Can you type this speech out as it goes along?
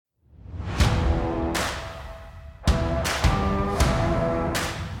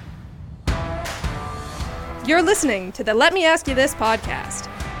You're listening to the Let Me Ask You This podcast,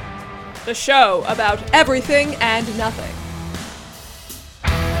 the show about everything and nothing.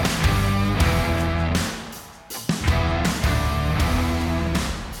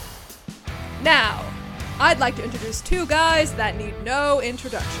 Now, I'd like to introduce two guys that need no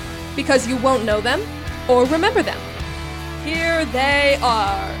introduction, because you won't know them or remember them. Here they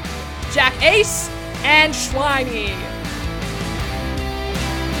are, Jack Ace and Schweiny.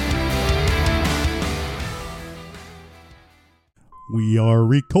 We are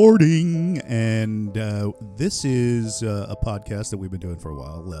recording, and this is a podcast that we've been doing for a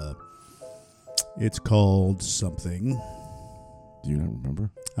while. It's called something. Do you not remember?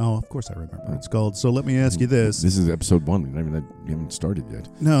 Oh, of course I remember. It's called So Let Me Ask You This. This is episode 1. We haven't started yet.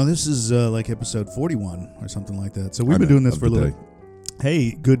 No, this is like episode 41 or something like that. So we've been doing this for a little.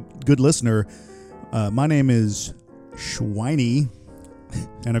 Hey, good listener. My name is Schweiny,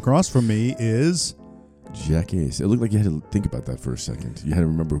 and across from me is Jack Ace. It looked like you had to think about that for a second. You had to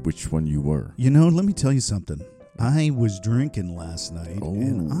remember which one you were. You know, let me tell you something. I was drinking last night,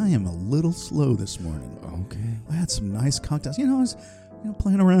 and I am a little slow this morning. Okay. I had some nice cocktails. You know, I was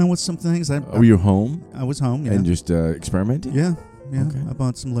playing around with some things. Were you home? I was home, yeah. And just experimenting? Yeah. Okay. I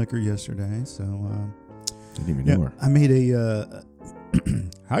bought some liquor yesterday, so... Didn't even know her. I made a...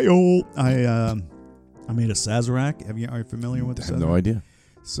 Hi-yo! I made a Sazerac. Are you familiar with the Sazerac? I have no idea.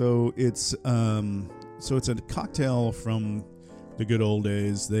 So it's a cocktail from the good old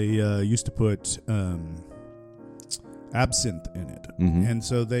days. They used to put absinthe in it, and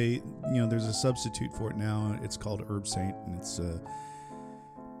so there's a substitute for it now. It's called Herb Saint, and it's a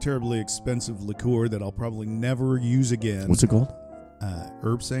terribly expensive liqueur that I'll probably never use again. What's it called?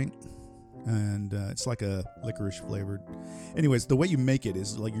 Herb Saint, and it's like a licorice flavored. Anyways, the way you make it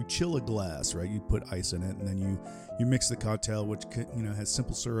is like you chill a glass, right? You put ice in it, and then you mix the cocktail, which has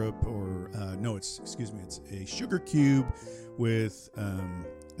simple syrup or it's a sugar cube with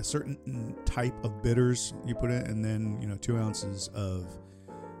a certain type of bitters you put in, and then 2 ounces of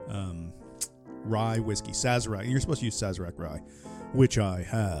rye whiskey, Sazerac. You're supposed to use Sazerac rye, which I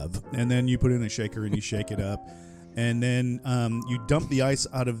have, and then you put it in a shaker and you shake it up, and then you dump the ice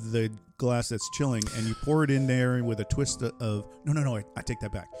out of the glass that's chilling, and you pour it in there with a twist of I take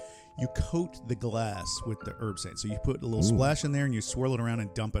that back. You coat the glass with the Herb Saint. So you put a little splash in there and you swirl it around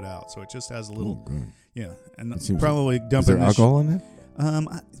and dump it out. So it just has a little, and probably dump it. Is there alcohol in it?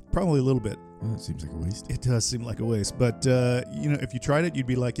 Probably a little bit. Well, that seems like a waste. It does seem like a waste, but if you tried it, you'd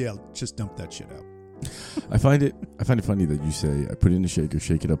be like, yeah, just dump that shit out. I find it funny that you say I put it in the shaker,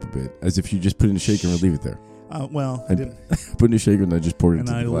 shake it up a bit, as if you just put it in the shaker and leave it there. I didn't. Put it in the shaker and I just poured it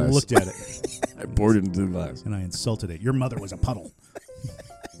into the glass. And I looked at it. I poured it into the glass. And I insulted it. Your mother was a puddle.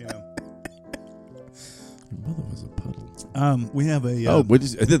 Your mother was a puddle. We have a... what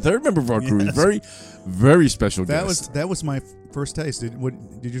is the third member of our crew? Yes. Very, very special guest. That was my first taste. Did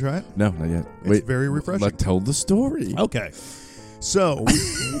you try it? No, not yet. It's very refreshing. Let's tell the story. Okay. So,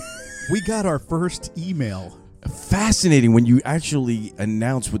 we got our first email. Fascinating when you actually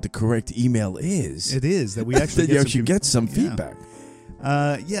announce what the correct email is. It is that we actually get some feedback.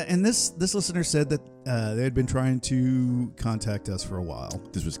 And this listener said that they had been trying to contact us for a while.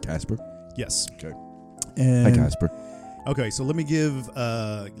 This was Casper? Yes. Okay. And, hi, Casper. Okay, so let me give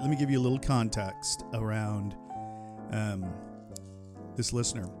you a little context around this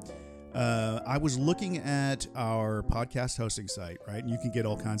listener. I was looking at our podcast hosting site, right? And you can get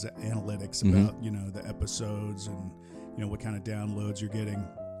all kinds of analytics about, the episodes and, what kind of downloads you're getting.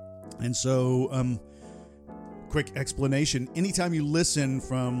 And so, quick explanation. Anytime you listen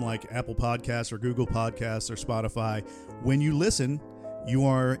from like Apple Podcasts or Google Podcasts or Spotify, when you listen, you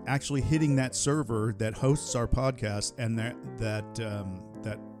are actually hitting that server that hosts our podcast and that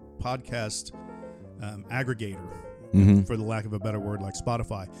podcast aggregator, for the lack of a better word, like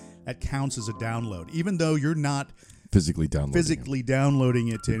Spotify. That counts as a download, even though you're not physically downloading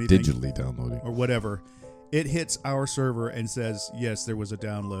it to anything, digitally downloading or whatever. It hits our server and says, yes, there was a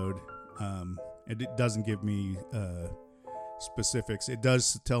download. It doesn't give me specifics. It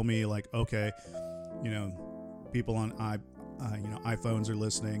does tell me like, okay, people on iPhones are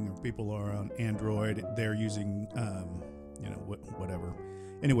listening, or people are on Android. They're using, whatever.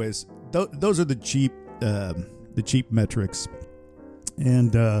 Anyways, those are the cheap metrics.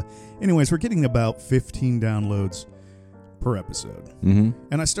 And anyways, we're getting about 15 downloads per episode. Mm-hmm.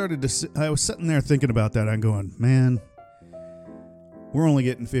 And I was sitting there thinking about that. I'm going, man, we're only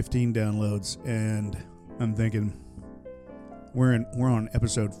getting 15 downloads, and I'm thinking we're on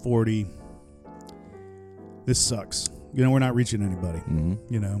episode 40. This sucks. We're not reaching anybody.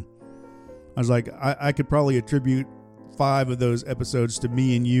 Mm-hmm. I was like, I could probably attribute 5 of those episodes to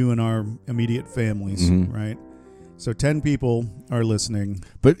me and you and our immediate families, right? So 10 people are listening.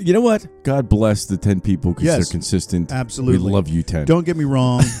 But you know what? God bless the 10 people because they're consistent. Absolutely. We love you, 10. Don't get me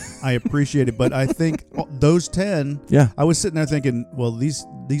wrong. I appreciate it. But I think those 10, I was sitting there thinking, well, these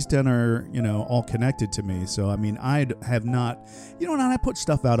 10 are, all connected to me. So, I mean, I have not, and I put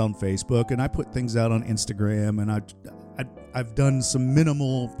stuff out on Facebook and I put things out on Instagram and I've done some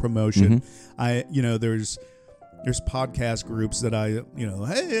minimal promotion. There's podcast groups that I,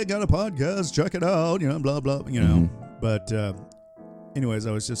 hey, I got a podcast, check it out, blah, blah, But anyways,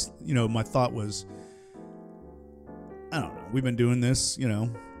 I was just, my thought was, I don't know. We've been doing this, it'll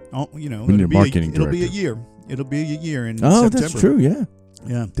be a year. It'll be a year in September. That's true, yeah.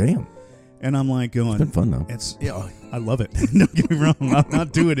 Yeah. Damn. And I'm like going. It's been fun, though. I love it. Don't get me wrong. I'm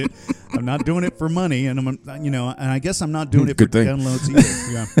not doing it. I'm not doing it for money. And and I guess I'm not doing it for downloads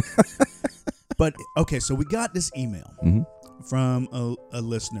either. Yeah. But, okay, so we got this email from a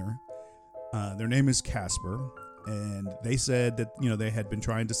listener. Their name is Casper, and they said that, they had been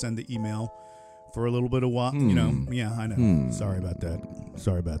trying to send the email for a little bit of while. Yeah, I know. Sorry about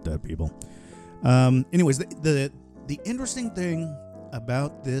that, people. Anyways, the interesting thing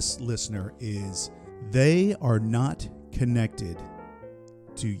about this listener is they are not connected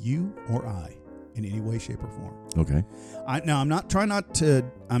to you or I in any way, shape, or form. Okay. I'm not trying not to.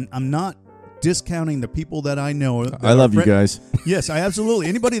 I'm not discounting the people that I know. I love you guys. Yes, I absolutely.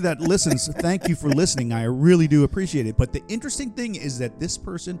 Anybody that listens, thank you for listening. I really do appreciate it. But the interesting thing is that this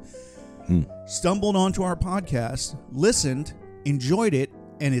person stumbled onto our podcast, listened, enjoyed it,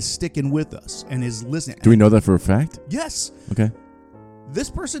 and is sticking with us and is listening. Do we know that for a fact? Yes. Okay. This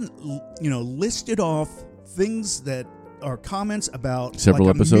person, listed off things that are comments about several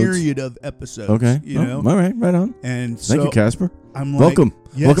episodes, a myriad of episodes. Okay. All right, right on. And thank you, Casper. I'm welcome.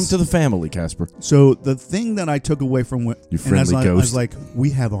 Yes. Welcome to the family, Casper. So the thing that I took away from what you friendly ghost, I was like, we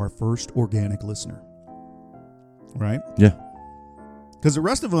have our first organic listener, right? Yeah. Because the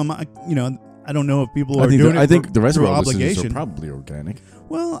rest of them, I don't know if people are doing it. I think the rest of our obligation. Listeners are probably organic.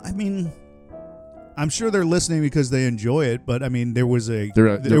 Well, I mean, I'm sure they're listening because they enjoy it, but I mean, they're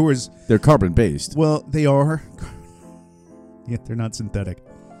carbon based. Well, they are. Yeah, they're not synthetic.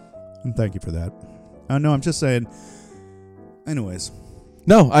 And thank you for that. No, I'm just saying. Anyways.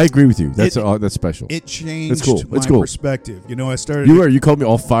 No, I agree with you. That's special. It changed my perspective. I started. You called me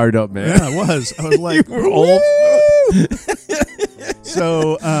all fired up, man. Yeah, I was. I was like, you were all.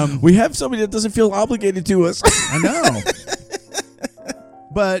 So we have somebody that doesn't feel obligated to us. I know.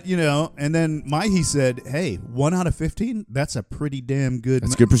 But, and then he said, hey, 1 out of 15, that's a pretty damn good.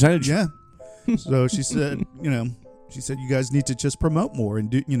 That's a good percentage. Yeah. So she said, you guys need to just promote more and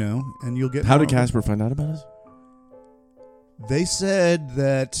do, and you'll get. How did Casper find out about us? They said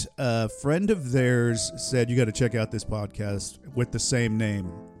that a friend of theirs said, you got to check out this podcast with the same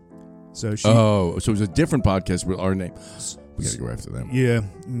name. So so it was a different podcast with our name. We got to go after them. Yeah.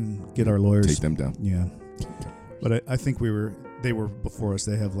 Get our lawyers. Take them down. Yeah. But I think they were before us.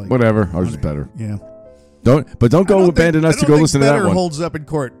 They have like. Whatever. Ours is better. Yeah. Don't go abandon us to go listen to that one. Holds up in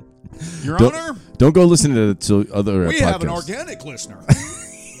court. Your Honor? Don't go listen to other podcasts. We have an organic listener.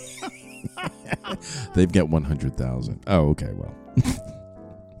 They've got 100,000. Oh, okay. Well.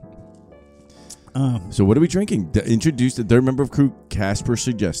 So what are we drinking? Introduced their member of crew, Casper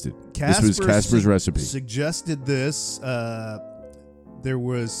suggested. This was Casper's recipe. Suggested this. There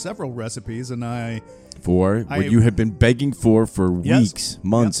was several recipes, and what you have been begging for weeks,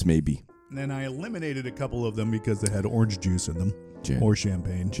 months, maybe. And then I eliminated a couple of them because they had orange juice in them. Gin. Or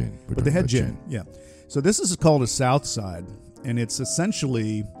champagne. Gin. But they had gin. Yeah. So this is called a South Side, and it's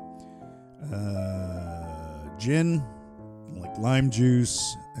essentially gin, like lime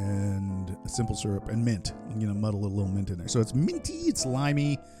juice, and simple syrup, and mint. Muddle a little mint in there. So it's minty, it's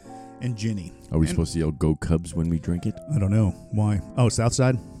limey, and ginny. Are we supposed to yell "Go Cubs" when we drink it? I don't know. Why? Oh, South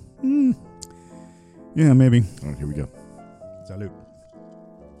Side? Yeah, maybe. All right, here we go. Salud.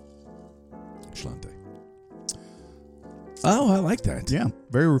 Schlante. Oh, I like that. Yeah,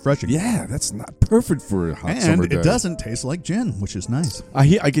 very refreshing. Yeah, that's not perfect for a hot summer day. And it doesn't taste like gin, which is nice.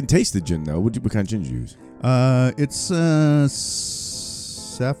 I can taste the gin, though. What kind of gin do you use? It's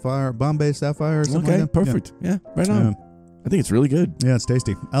Sapphire, Bombay Sapphire or something like that. Perfect. Yeah, right on. I think it's really good. Yeah, it's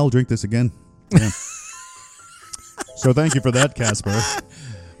tasty. I'll drink this again. Yeah. So thank you for that, Casper.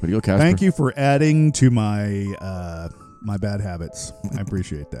 What do you go, Casper? Thank you for adding to my my bad habits. I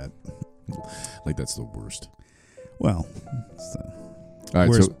appreciate that. Like that's the worst. Well, all right,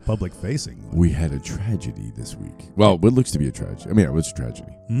 where's so public facing? We had a tragedy this week. Well, what looks to be a tragedy. I mean, it was a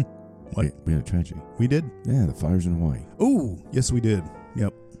tragedy. What? We had a tragedy. We did? Yeah, the fires in Hawaii. Ooh, yes, we did.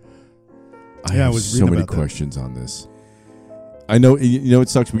 Yep. I have so many questions on this. I know. You know, it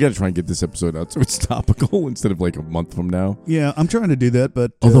sucks. We got to try and get this episode out so it's topical instead of like a month from now. Yeah, I'm trying to do that,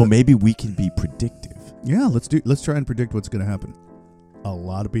 but Although maybe we can be predictive. yeah, let's try and predict what's going to happen. A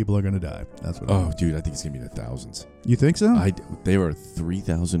lot of people are going to die. That's what. Oh, dude, I think it's gonna be the thousands. You think so? There are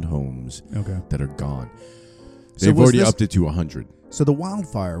 3,000 homes that are gone. So They've was already this- upped it to 100. So the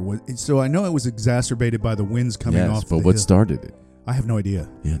wildfire was. So I know it was exacerbated by the winds coming off. But the what hill. started it? I have no idea.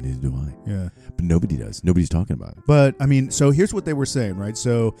 Yeah, neither do I. Yeah. But nobody does. Nobody's talking about it. But I mean, so here's what they were saying, right?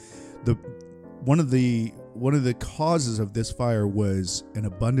 So one of the causes of this fire was an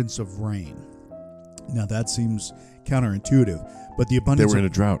abundance of rain. Now that seems counterintuitive, but the They abundance were in a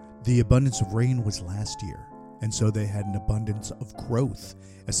drought. the abundance of rain was last year, and so they had an abundance of growth,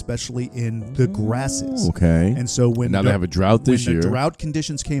 especially in the grasses. Okay. And so when now they have a drought this when year. the drought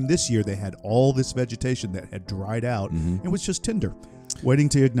conditions came this year, they had all this vegetation that had dried out. Mhm. It was just tinder, waiting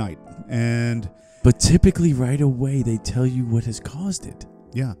to ignite. And But typically, right away, they tell you what has caused it.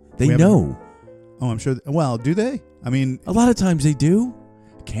 yeah, They we haven't- know. Oh, I'm sure. Well, do they? I mean, A lot of times they do.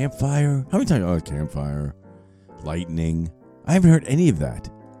 Campfire. How many times? Oh, campfire. Lightning. I haven't heard any of that.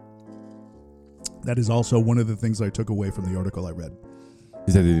 that is also one of the things I took away from the article I read.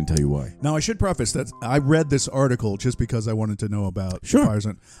 Is that they didn't tell you why? Now, I should preface that I read this article just because I wanted to know about Sure. fires.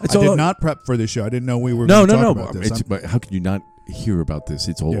 I It's did all- not prep for this show. I didn't know we were No, going to no, talk no. about this. But how can you not hear about this?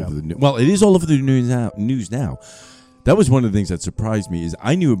 It's all Yeah. over the news. Well, it is all over the news now. That was one of the things that surprised me is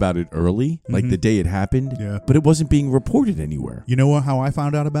I knew about it early, like the day it happened, Yeah. but it wasn't being reported anywhere. You know how I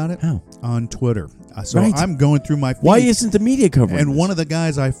found out about it? How? On Twitter. So Right. I'm going through my feed. Why isn't the media covering And this? one of the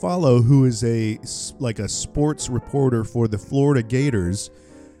guys I follow, who is a sports reporter for the Florida Gators,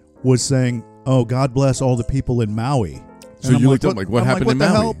 was saying, "Oh, God bless all the people in Maui." So And I'm you looked up, what I'm happened what in the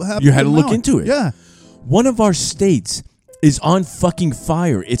Maui? hell happened You had to in look Maui? into it. Yeah. One of our states is on fucking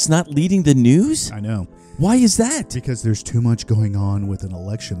fire. It's not leading the news? I know. Why is that? Because there's too much going on with an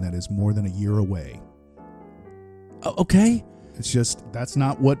election that is more than a year away. Okay. It's just, that's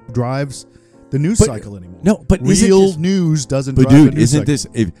not what drives the news But- cycle anymore. No, but isn't real this- news doesn't But drive dude, the news isn't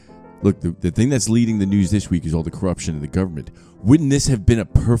cycle. this look, the thing that's leading the news this week is all the corruption in the government. Wouldn't this have been a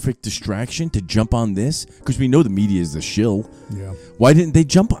perfect distraction to jump on this? Because we know the media is the shill. Yeah. Why didn't they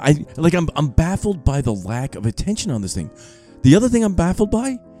jump? I'm baffled by the lack of attention on this thing. The other thing I'm baffled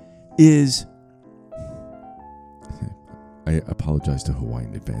by is I apologize to Hawaii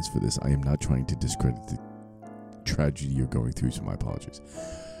in advance for this. I am not trying to discredit the tragedy you're going through, so my apologies.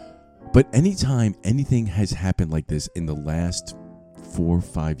 But anytime anything has happened like this in the last 4 or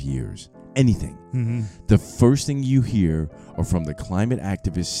 5 years, anything, Mm-hmm. the first thing you hear are from the climate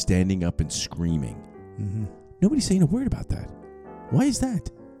activists standing up and screaming. Mm-hmm. Nobody's saying a word about that. Why is that?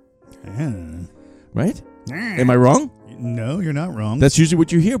 Yeah. Right? Am I wrong? No, you're not wrong. That's usually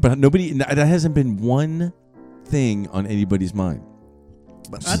what you hear, but that hasn't been one thing on anybody's mind.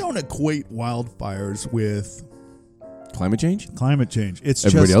 But I don't equate wildfires with Climate change? climate change. It's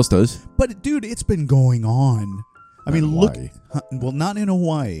Everybody just, else does. But dude, it's been going on. I mean, in look. Hawaii. Well, not in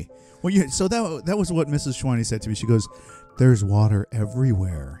Hawaii. Well, so that was what Mrs. Schweine said to me. She goes, "There's water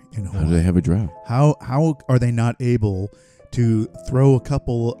everywhere in How Hawaii. do they have a drought? How are they not able to throw a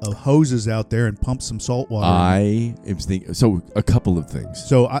couple of hoses out there and pump some salt water?" I am thinking. So a couple of things.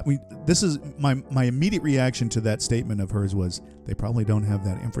 So I mean, this is my immediate reaction to that statement of hers was they probably don't have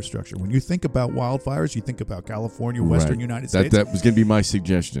that infrastructure. When you think about wildfires, you think about California, Western Right. United States. That was going to be my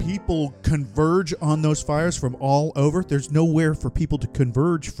suggestion. People converge on those fires from all over. There's nowhere for people to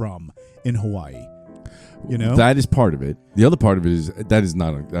converge from in Hawaii. You know, That is part of it. The other part of it is that is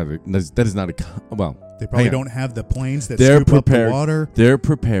not a well. they probably hang on. don't have the planes that They're scoop up the prepared. water. They're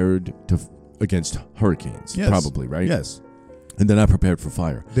prepared against hurricanes. Yes. Probably right. Yes, And they're not prepared for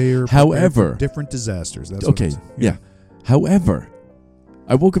fire. they're prepared However- for different disasters. That's Okay. What it's, Yeah. However,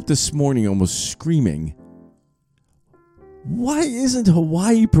 I woke up this morning almost screaming. Why isn't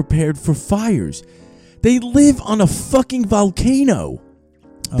Hawaii prepared for fires? They live on a fucking volcano.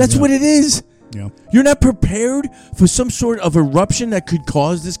 That's yeah. what it is. Yeah. You're not prepared for some sort of eruption that could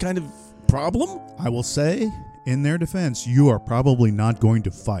cause this kind of problem? I will say, in their defense, you are probably not going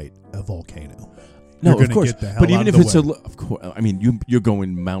to fight a volcano. No, You're of gonna course. get the hell But even out if of it's the way. of course, I mean, you're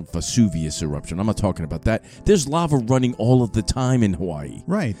going Mount Vesuvius eruption. I'm not talking about that. There's lava running all of the time in Hawaii.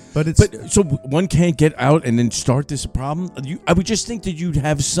 Right, but it's But so one can't get out and then start this problem. I would just think that you'd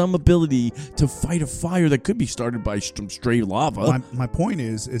have some ability to fight a fire that could be started by some stray lava. my point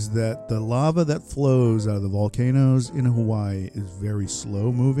is that the lava that flows out of the volcanoes in Hawaii is very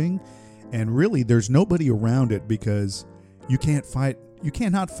slow moving, and really there's nobody around it because you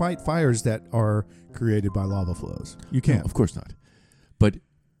cannot fight fires that are created by lava flows. You No, can't. of course not. But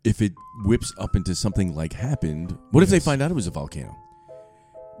if it whips up into something like happened, what if they find out it was a volcano?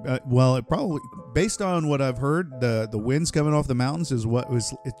 Well, it probably, based on what I've heard, the winds coming off the mountains is what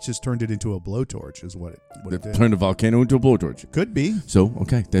was. It just turned it into a blowtorch, is what it did. Turned a volcano into a blowtorch. Could be. So,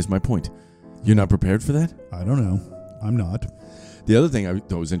 okay, there's my point. You're not prepared for that? I don't know. I'm not. The other thing I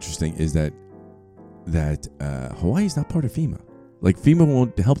thought was interesting is that Hawaii is not part of FEMA. Like, FEMA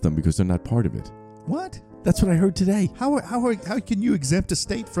won't help them because they're not part of it. What? That's what I heard today. How can you exempt a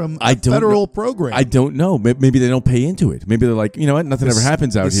state from a federal program? I don't know. Maybe they don't pay into it. Maybe they're like, you know what? Nothing ever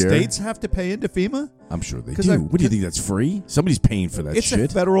happens out here. States have to pay into FEMA? I'm sure they do. What do you think? That's free? Somebody's paying for that shit.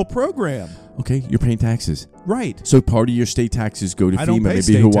 It's a federal program. Okay, you're paying taxes. Right. So part of your state taxes go to I FEMA. don't pay Maybe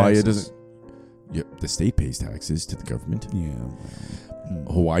state Hawaii taxes. doesn't. Yeah, the state pays taxes to the government. Yeah.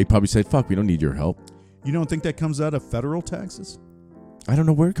 Hawaii probably said, fuck, we don't need your help. You don't think that comes out of federal taxes? I don't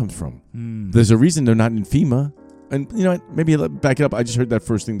know where it comes from. There's a reason they're not in FEMA. And you know what? Maybe back it up. I just heard that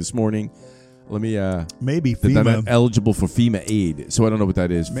first thing this morning. Let me. Maybe they're FEMA not eligible for FEMA aid, so I don't know what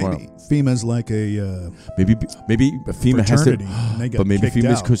that is. Maybe FEMA's like a maybe FEMA has to. and they got But maybe kicked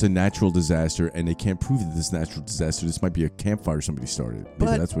FEMA is out. because of natural disaster, and they can't prove that this natural disaster. This might be a campfire somebody started. Maybe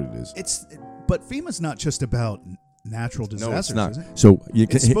But that's what it is. But FEMA's not just about natural disasters. No, it's not. Is it? So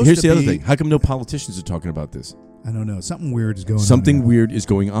It's supposed here's to the other be- thing. How come no politicians are talking about this? I don't know. Something weird is going on. Something here. weird is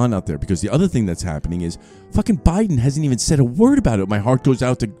going on out there, because the other thing that's happening is fucking Biden hasn't even said a word about it. My heart goes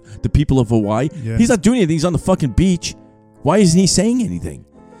out to the people of Hawaii. Yeah. He's not doing anything. He's on the fucking beach. Why isn't he saying anything?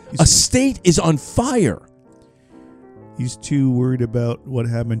 A state is on fire. He's too worried about what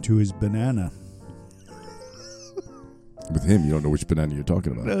happened to his banana. With him, you don't know which banana you're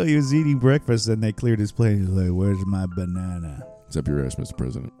talking about. No, he was eating breakfast and they cleared his plate. He's like, "Where's my banana? It's up your ass, Mr.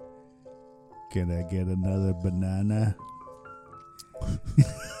 President. Can I get another banana?"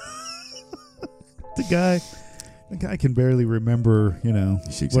 The guy can barely remember,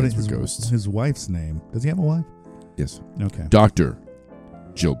 He shakes what hands is with ghosts. his wife's name. Does he have a wife? Yes. Okay. Dr.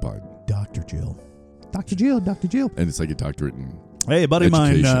 Jill Biden. Dr. Jill. Dr. Jill, Dr. Jill. And it's like a doctorate in Hey, a buddy of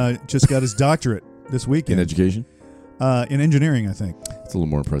mine Education. just got his doctorate this weekend. education. In engineering, I think. It's a little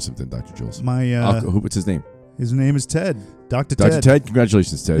more impressive than Dr. Jill's. What's his name? His name is Ted. Dr. Dr. Ted.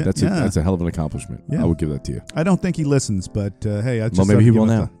 Congratulations, Ted. Yeah, That's a hell of an accomplishment. Yeah. I will give that to you. I don't think he listens, but hey, I just maybe thought he I'd will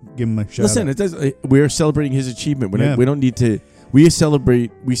now. Give him a shout Listen, out. it does. We're celebrating his achievement. Yeah. We don't need to. We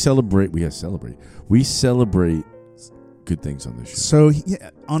celebrate good things on this show. So,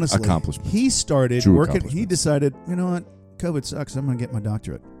 honestly, Accomplishments. he started True working. He accomplishments. decided, you know what, COVID sucks. I'm going to get my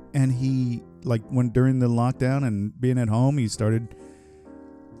doctorate. And he, during the lockdown and being at home, he started,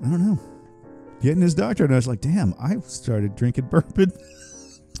 I don't know, getting his doctorate. And I was like, damn, I started drinking bourbon.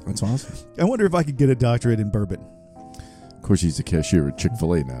 That's awesome. I wonder if I could get a doctorate in bourbon. Of course, he's a cashier at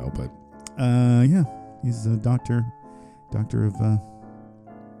Chick-fil-A now, but Yeah, he's a doctor of.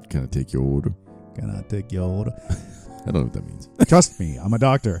 can I take your order? Can I take your order? I don't know what that means. Trust me, I'm a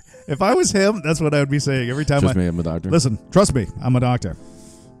doctor. If I was him, that's what I would be saying every time. Trust me, I'm a doctor. Listen, trust me, I'm a doctor.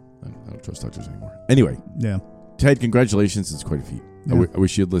 I don't trust doctors anymore. Anyway, Yeah. Ted, congratulations. It's quite a feat. Yeah. I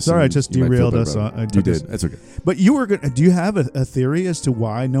wish you had listened. Sorry, I just You might feel derailed better us. about it. I You took us- did. That's okay. But you were going. Do you have a theory as to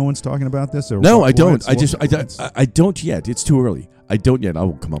why no one's talking about this? Or No, why I don't. it's- I don't yet. It's too early. I don't yet. I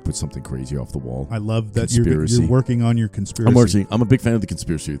will come up with something crazy off the wall. I love that you're Conspiracy. working on your conspiracy. I'm a big fan of the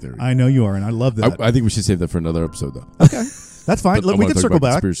conspiracy theory. I know you are, and I love that. I think we should save that for another episode, though. Okay, that's fine. But Look, I we wanna can talk circle about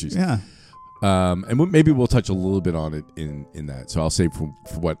back. conspiracies. Yeah. Maybe we'll touch a little bit on it in that. So I'll save for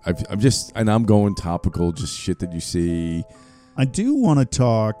what I'm going topical, just shit that you see. I do want to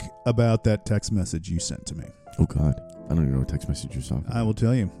talk about that text message you sent to me. Oh God, I don't even know what text message you're talking. I will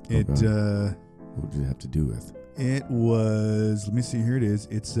tell you. It What did it have to do with? it was. Let me see. Here it is.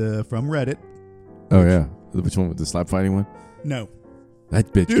 It's from Reddit. Oh yeah, which one with the slap fighting one? No,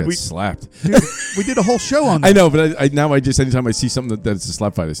 That bitch Dude, got we- slapped. dude, we did a whole show on that. I know, but I now anytime I see something that's a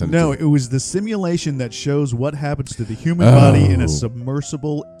slap fight, I send it. No, to it was the simulation that shows what happens to the human body in a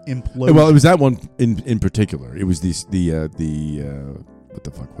submersible implosion. Well, it was that one in particular. It was the what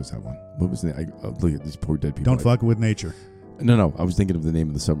the fuck was that one? What was the? Look at these poor dead people. Don't fuck with nature. No. I was thinking of the name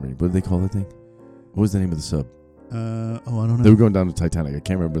of the submarine. What did they call that thing? What was the name of the sub? I don't know. They were going down to Titanic. I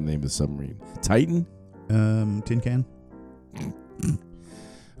can't remember the name of the submarine. Titan? Tin can.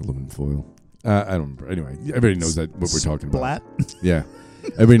 Aluminum foil. I don't remember. Anyway, everybody knows what we're talking about. Splat. Yeah.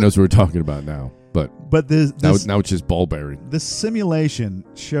 Everybody knows what we're talking about now. But But now it's just ball bearing. the simulation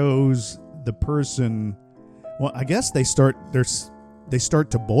shows the person. Well, I guess they start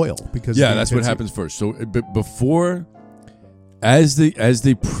to boil because Yeah, of the that's what intensity. happens first. So before, as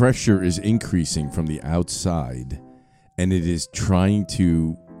the pressure is increasing from the outside, and it is trying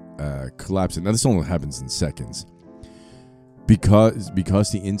to collapse it. Now this only happens in seconds.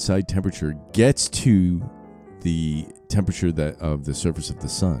 because the inside temperature gets to the temperature that of the surface of the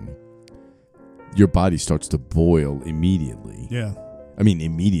sun, your body starts to boil immediately. Yeah. I mean,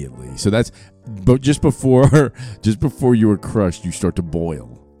 immediately. So but just before you were crushed, you start to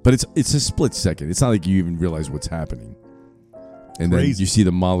boil. But it's a split second. It's not like you even realize what's happening. And then you see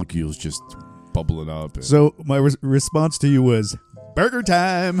the molecules just bubbling up. So my response to you was, burger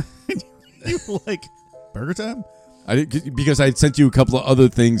time. You were like, burger time? Because I had sent you a couple of other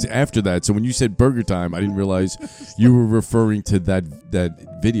things after that. So when you said burger time, I didn't realize you were referring to that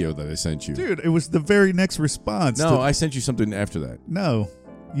video that I sent you. Dude, it was the very next response. No, I sent you something after that. No.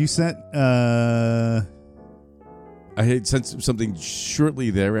 You sent... I had sent something shortly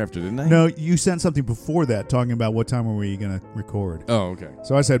thereafter, didn't I? No, you sent something before that talking about what time were we going to record. Oh, okay.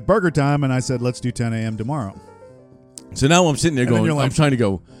 So I said burger time, and I said let's do 10 a.m. tomorrow. So now I'm sitting there And then going, you're like, I'm trying to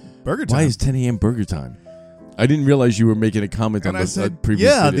go, burger time? why is 10 a.m. burger time? I didn't realize you were making a comment And on I the said,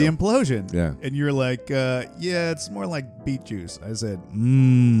 previous yeah, video. the implosion. Yeah. And you're like, yeah, it's more like beet juice. I said,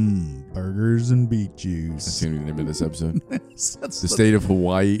 burgers and beet juice. That's going to be the name of this episode. That's The state of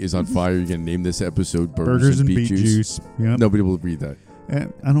Hawaii is on fire. You're going to name this episode Burgers and Beet Juice. Yep. Nobody will read that.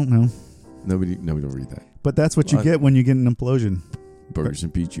 I don't know. Nobody will read that. But that's what you get when you get an implosion. Burgers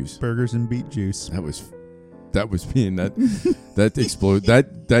and Beet Juice. Burgers and beet juice. That was me, and that explode.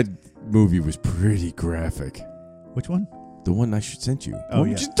 That movie was pretty graphic. Which one? The one I sent you. Oh, We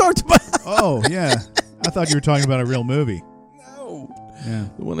yeah. just talked about. Oh, yeah. I thought you were talking about a real movie. No. Yeah.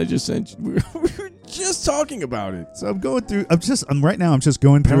 The one I just sent you. We were just talking about it. So I'm going through. Right now. I'm just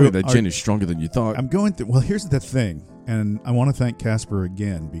going Apparently through. that gin is stronger than you thought. I'm going through. Well, here's the thing, and I want to thank Casper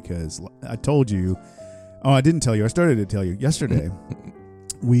again because I told you. Oh, I didn't tell you. I started to tell you yesterday.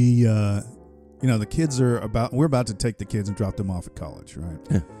 We, the kids we're about to take the kids and drop them off at college, right?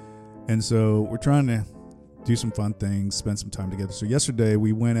 Yeah. And so we're trying to do some fun things, spend some time together. So yesterday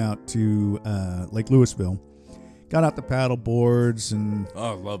we went out to Lake Louisville, got out the paddle boards, and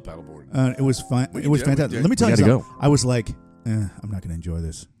I love paddleboarding. it was fun. It was fantastic. Let me tell you gotta something. I was like, I'm not going to enjoy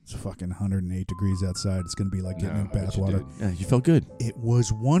this. It's fucking 108 degrees outside. It's going to be like getting in bath water. Yeah, you felt good. It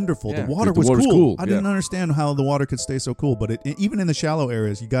was wonderful. Yeah, the water the was water's cool. cool. I didn't understand how the water could stay so cool, but even in the shallow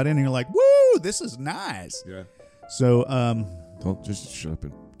areas, you got in and you're like, woo, this is nice. Yeah. So, Don't just shut up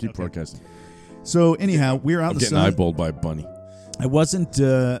and keep broadcasting. So anyhow, we were out in I'm the getting sun. eyeballed by a bunny. I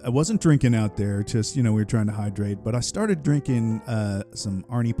wasn't drinking out there. Just we were trying to hydrate, but I started drinking some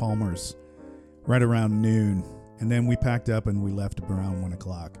Arnie Palmers right around noon, and then we packed up and we left around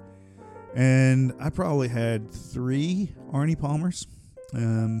 1:00. And I probably had 3 Arnie Palmers.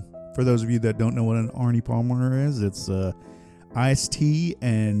 For those of you that don't know what an Arnie Palmer is, it's iced tea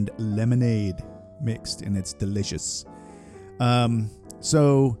and lemonade mixed, and it's delicious.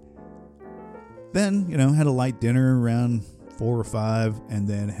 So then, had a light dinner around 4 or 5, and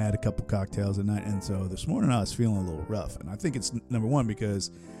then had a couple cocktails at night. And so this morning I was feeling a little rough, and I think it's number one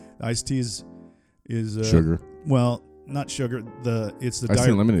because iced tea is Sugar. Well, not sugar. It's the Iced tea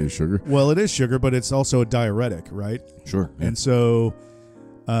and lemonade is sugar. Well, it is sugar, but it's also a diuretic, right? Sure. Yeah. And so,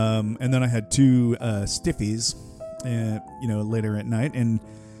 and then I had 2 stiffies, later at night, and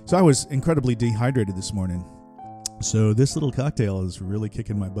so I was incredibly dehydrated this morning. So this little cocktail is really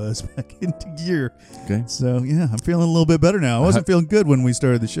kicking my buzz back into gear. Okay. So yeah, I'm feeling a little bit better now. I wasn't feeling good when we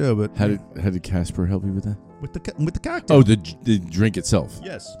started the show, but How did Casper help you with that? with the cocktail. Oh, the drink itself.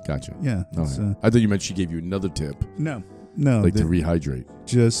 Yes. Gotcha. Yeah. All it's, right. I thought you meant she gave you another tip, no. like the- to rehydrate.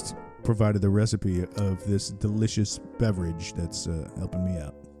 just provided the recipe of this delicious beverage that's helping me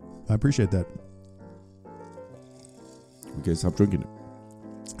out. I appreciate that. We gotta stop drinking it.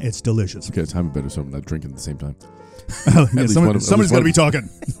 It's delicious. Okay, time better so I'm not drinking at the same time. Yeah, least somebody's one got to of- be talking.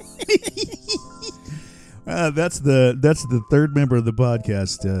 That's the third member of the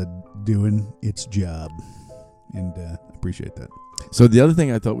podcast doing its job, and I appreciate that. So the other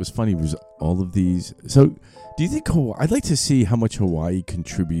thing I thought was funny was all of these. So do you think Hawaii? I'd like to see how much Hawaii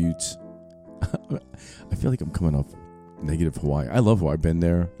contributes. I feel like I'm coming off negative Hawaii. I love Hawaii. I've been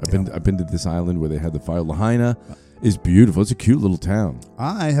there. I've been to this island where they had the fire. Lahaina is beautiful. It's a cute little town.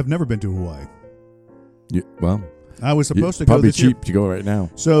 I have never been to Hawaii. Well, I was supposed to go probably this year. cheap to go right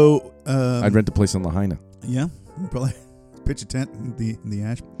now. So I'd rent a place in Lahaina. yeah, probably pitch a tent in the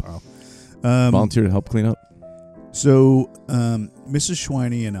ash pile. Volunteer to help clean up. So, Mrs.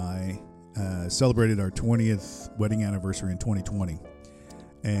 Schweine and I celebrated our 20th wedding anniversary in 2020,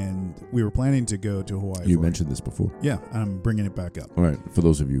 and we were planning to go to Hawaii. You mentioned this before. Yeah, I'm bringing it back up. All right, for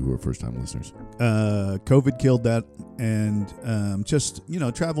those of you who are first-time listeners. COVID killed that, and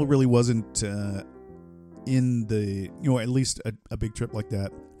travel really wasn't in the, at least a big trip like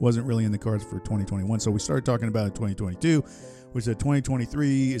that wasn't really in the cards for 2021. So we started talking about it in 2022. We said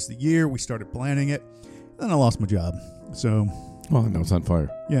 2023 is the year. We started planning it. Then I lost my job. So, Well, now it's on fire.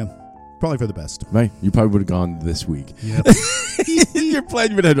 yeah, probably for the best. Right. You probably would have gone this week. Yep. Your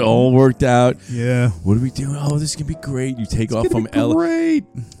plan would have all worked out. Yeah. What are we doing? Oh, this is going to be great. You take off from LA. Great.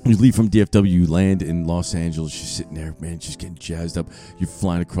 You leave from DFW, you land in Los Angeles. You're sitting there, man, just getting jazzed up. You're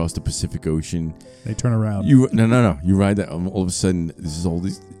flying across the Pacific Ocean. They turn around. No. You ride that. All of a sudden,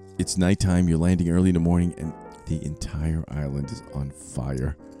 it's nighttime. You're landing early in the morning, and the entire island is on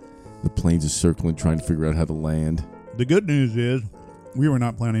fire. The planes are circling, trying to figure out how to land. The good news is we were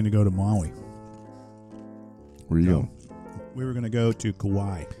not planning to go to Maui. Where are you going? We were going to go to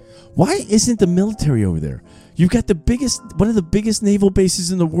Kauai. Why isn't the military over there? You've got one of the biggest naval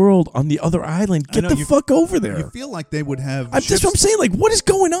bases in the world on the other island. Get the fuck over there. You feel like they would have. That's what I'm saying. Like, what is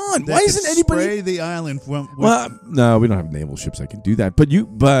going on? Why isn't anybody spray the island? No, we don't have naval ships that can do that. But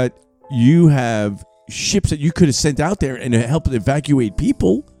you have ships that you could have sent out there and helped evacuate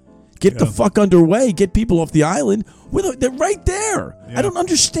people. Get the fuck underway. Get people off the island. They're right there. Yeah. I don't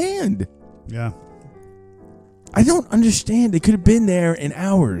understand. Yeah. I don't understand. They could have been there in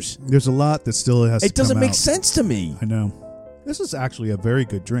hours. There's a lot that still has to It doesn't come make out. sense to me. I know. This is actually a very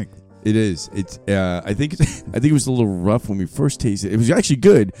good drink. It is. It's. I think it was a little rough when we first tasted it. It was actually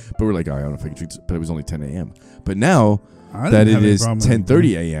good, but we're like, I don't know if I can drink this. But it was only 10 a.m. But now that it is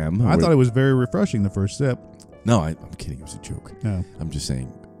 10:30 a.m. I thought it was very refreshing the first sip. No, I'm kidding. It was a joke. No. I'm just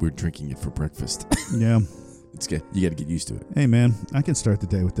saying we're drinking it for breakfast. Yeah. It's good. You got to get used to it. Hey, man, I can start the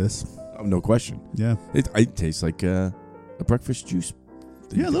day with this. Oh, no question. Yeah. It tastes like a breakfast juice.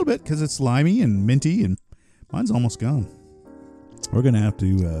 Yeah, a little bit because it's slimy and minty, and mine's almost gone. We're gonna have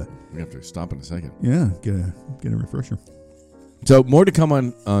to. We have to stop in a second. Yeah, get a refresher. So more to come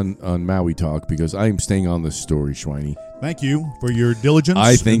on Maui talk because I am staying on this story, Schweiny. Thank you for your diligence.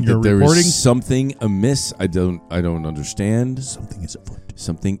 I think your that there reporting. is something amiss. I don't understand. Something is afoot.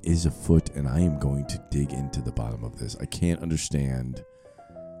 Something is afoot, and I am going to dig into the bottom of this. I can't understand.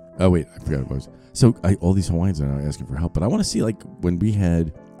 Oh wait, I forgot what it was. So all these Hawaiians are now asking for help, but I want to see like when we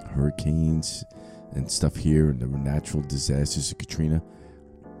had hurricanes and stuff here, and there were natural disasters of Katrina.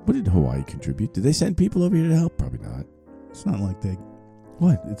 What did Hawaii contribute? Did they send people over here to help? Probably not. It's not like they.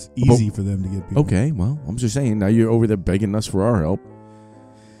 What? It's easy for them to get people. Okay, well, I'm just saying. Now you're over there begging us for our help.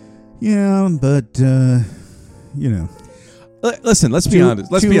 Yeah, but Listen, let's be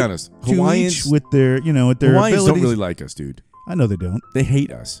honest. Let's be honest. Hawaiians with their Hawaiians abilities. don't really like us, dude. I know they don't. They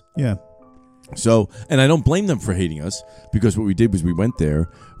hate us. Yeah. So, and I don't blame them for hating us because what we did was we went there,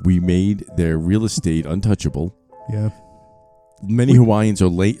 we made their real estate untouchable. Yeah. Many Hawaiians are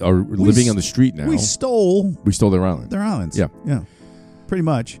living on the street now. We stole their island. their islands. Yeah. Yeah. Pretty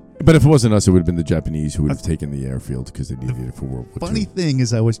much. But if it wasn't us, it would have been the Japanese who would have taken the airfield because they needed it for World War II. Funny thing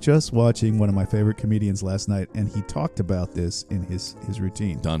is, I was just watching one of my favorite comedians last night, and he talked about this in his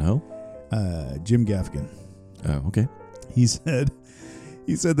routine. Don Ho? Jim Gaffigan. Oh, okay. He said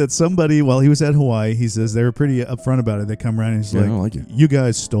that somebody, while he was at Hawaii, he says they were pretty upfront about it. They come around and he's I don't like it. you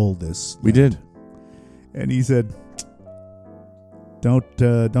guys stole this. We did. And he said, don't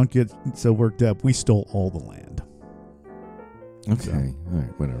get so worked up. We stole all the land. Okay. So, all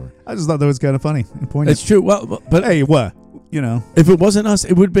right, whatever. I just thought that was kind of funny and poignant. It's true. Well, but hey, what? If it wasn't us,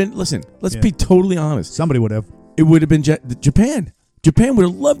 it would have been, listen, let's be totally honest. Somebody would have. It would have been Japan. Japan would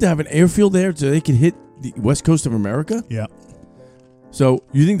have loved to have an airfield there so they could hit the west coast of America. Yeah. So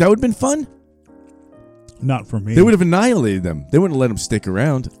you think that would have been fun? Not for me. They would have annihilated them. They wouldn't have let them stick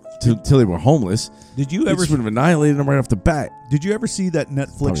around till they were homeless. Did you They ever just would have annihilated them right off the bat. Did you ever see that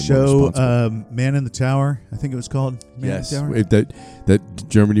Netflix Probably more show, responsible. Man in the Tower? I think it was called Man in the Tower. Wait, that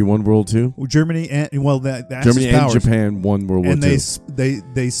Germany won World II. Well, Germany and the Germany and powers. Japan won World War And II.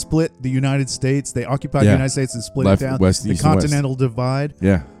 they split the United States. They occupied the Yeah. United States and split Left, it down. west, the east, and west. Continental Divide.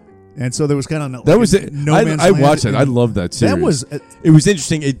 Yeah, And so there was kind of that was it. No man's I land. watched it. I love that series. That was. It was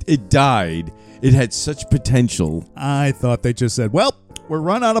interesting. It died. It had such potential. I thought they just said, "Well, we're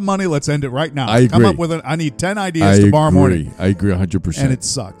run out of money. Let's end it right now." I Come agree. up with I need 10 ideas tomorrow morning. I agree 100%. And it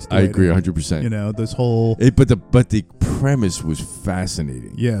sucked. I agree 100%. This whole. But the premise was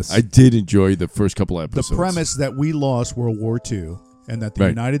fascinating. Yes. I did enjoy the first couple episodes. The premise that we lost World War II and that the Right.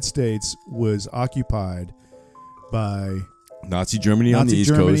 United States was occupied by Nazi Germany on the Nazi East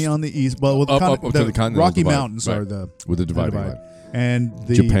Germany Coast, on the east. Well, up to the Continental Rocky Divide. Mountains Right. are the with the dividing divide. line. And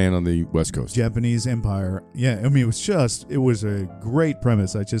the Japan on the West Coast. Japanese Empire. Yeah, I mean, it was a great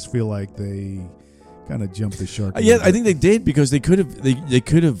premise. I just feel like they kind of jumped the shark. Yeah, I think they did because they could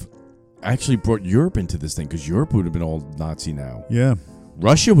have actually brought Europe into this thing because Europe would have been all Nazi now. Yeah.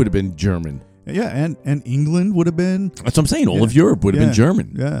 Russia would have been German. Yeah, and England would have been. That's what I'm saying. All of Europe would have been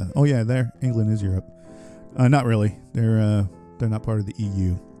German. Yeah. Oh yeah, there. England is Europe. Not really. They're not part of the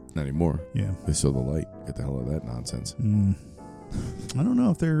EU. Not anymore. Yeah. They saw the light. Get the hell out of that nonsense. I don't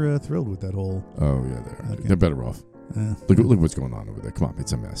know if they're thrilled with that whole. Oh yeah, they are. Okay. They're better off. Look what's going on over there. Come on,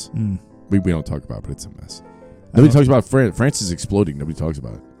 it's a mess. We don't talk about it, but it's a mess. Nobody talks about France. France is exploding. Nobody talks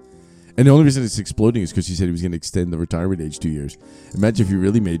about it. And the only reason it's exploding is because he said he was going to extend the retirement age 2 years. Imagine if you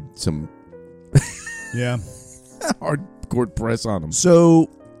really made some hardcore press on him. So,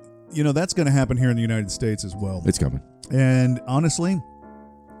 that's going to happen here in the United States as well. It's coming. And honestly,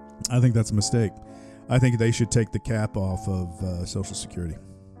 I think that's a mistake. I think they should take the cap off of Social Security.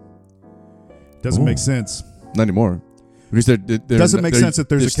 Doesn't make sense. Not anymore. Because doesn't make sense that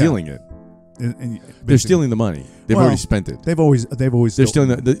they're stealing it. They're stealing the money. They've already spent it. They've always. They're stealing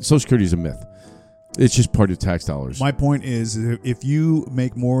the Social Security is a myth. It's just part of tax dollars. My point is, if you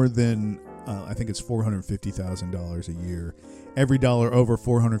make more than I think it's $450,000 a year, every dollar over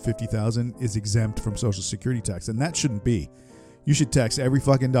 $450,000 is exempt from Social Security tax, and that shouldn't be. You should tax every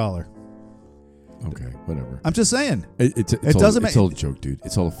fucking dollar. Okay, whatever. I'm just saying. It doesn't make. It's all a joke, dude.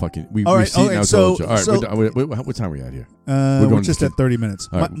 It's all a fucking. We see it now. So, all right, what time are we at here? We're just at 30 minutes.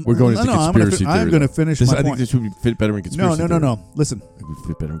 All right, we're going into conspiracy theory. I'm going to finish my point. I think this would fit better in conspiracy theory. No. Listen. It would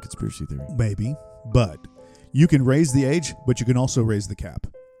fit better in conspiracy theory. Maybe, but you can raise the age, but you can also raise the cap.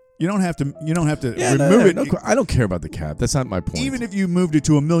 You don't have to remove it. No, I don't care about the cap. That's not my point. Even if you moved it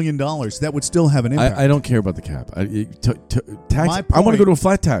to $1 million, that would still have an impact. I don't care about the cap. Tax. I want to go to a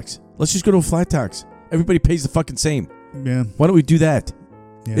flat tax. Let's just go to a flat tax. Everybody pays the fucking same. Yeah. Why don't we do that?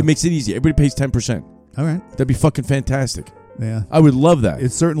 Yeah. It makes it easy. Everybody pays 10%. All right. That'd be fucking fantastic. Yeah. I would love that.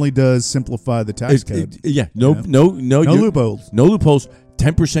 It certainly does simplify the tax code. No loopholes. No loopholes.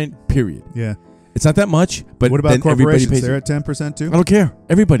 10% period. Yeah. It's not that much, but what about corporations? They're it. at 10% too? I don't care.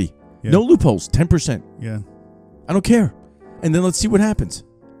 Everybody. Yeah. No loopholes. 10%. Yeah. I don't care. And then let's see what happens.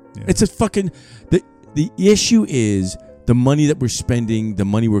 Yeah. It's a fucking... The issue is the money that we're spending, the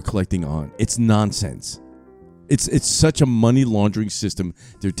money we're collecting on. It's nonsense. It's such a money laundering system.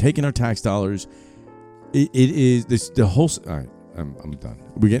 They're taking our tax dollars. It is the whole... All right. I'm done.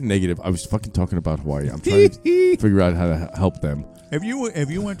 We're getting negative. I was fucking talking about Hawaii. I'm trying to figure out how to help them. If you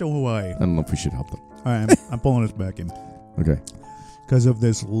went to Hawaii... I don't know if we should help them. All right. I'm pulling us back in. Okay. Because of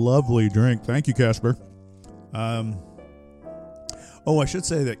this lovely drink. Thank you, Casper. I should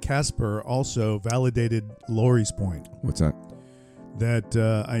say that Casper also validated Lori's point. What's that? That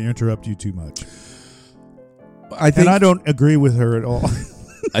I interrupt you too much. And I don't agree with her at all.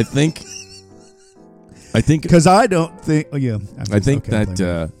 I think because I don't think. Oh yeah, I think that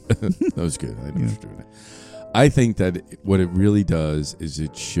that was good. I know what you're doing. I think that what it really does is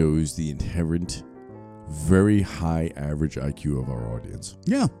it shows the inherent, very high average IQ of our audience.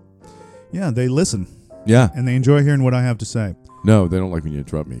 Yeah, they listen. Yeah, and they enjoy hearing what I have to say. No, they don't like when you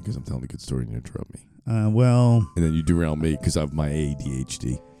interrupt me because I'm telling a good story and you interrupt me. And then you derail me because of my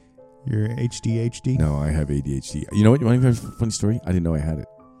ADHD. Your HDHD? No, I have ADHD. You know what? You want to hear a funny story? I didn't know I had it.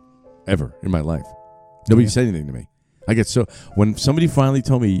 Ever in my life. Nobody said anything to me. When somebody finally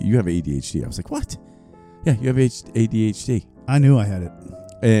told me, you have ADHD, I was like, what? Yeah, you have ADHD. I knew I had it.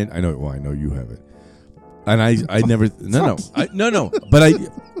 And I know you have it. And I never, no. But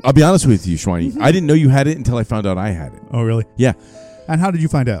I'll be honest with you, Schweiny. I didn't know you had it until I found out I had it. Oh, really? Yeah. And how did you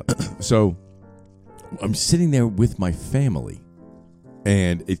find out? So, I'm sitting there with my family,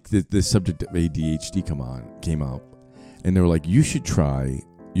 and the subject of ADHD came out, and they were like, you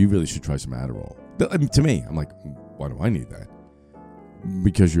really should try some Adderall. I mean, to me, I'm like, why do I need that?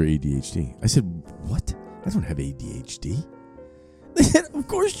 Because you're ADHD. I said, what? I don't have ADHD. They said, of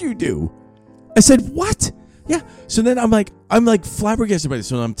course you do. I said, what? Yeah. So then I'm like flabbergasted by this.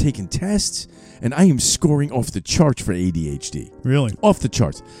 So I'm taking tests, and I am scoring off the charts for ADHD. Really? Off the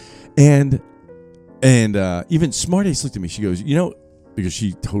charts. And even Smart Ace looked at me. She goes, because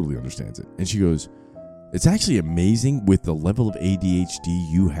she totally understands it. And she goes, it's actually amazing with the level of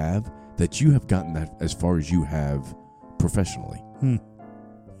ADHD you have that you have gotten that as far as you have professionally.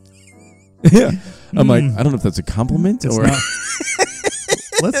 Yeah. I'm like, I don't know if that's a compliment or...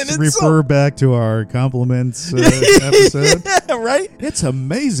 Let's refer back to our compliments episode. Yeah, right? It's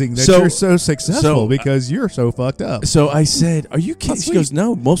amazing that you're so successful because you're so fucked up. So I said, are you kidding? She goes,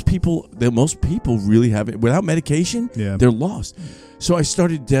 no, most people really have it. Without medication, they're lost. So I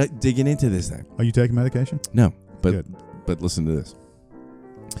started digging into this thing. Are you taking medication? No, but listen to this.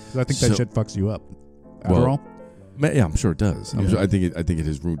 I think that shit fucks you up. Adderall? Well, yeah, I'm sure it does. Yeah. I think it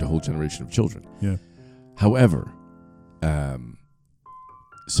has ruined a whole generation of children. Yeah. However,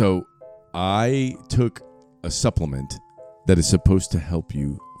 so I took a supplement that is supposed to help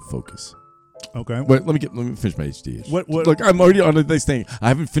you focus. Wait, let me finish my ADHD. What? Look, I'm already on the next thing. I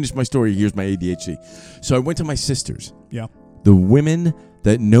haven't finished my story. Here's my ADHD. So I went to my sisters. Yeah. The women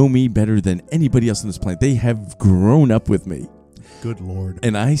that know me better than anybody else on this planet. They have grown up with me. Good Lord.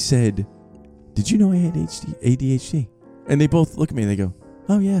 And I said, "Did you know I had ADHD?" And they both look at me and they go,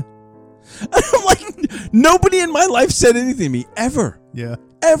 "Oh yeah." I'm like, nobody in my life said anything to me ever. Yeah.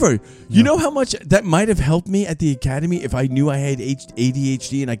 Ever. You know how much that might have helped me at the academy if I knew I had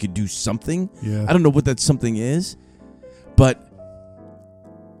ADHD and I could do something? Yeah. I don't know what that something is, but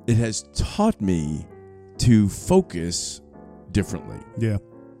it has taught me to focus differently. Yeah.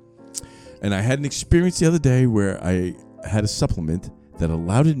 And I had an experience the other day where I had a supplement that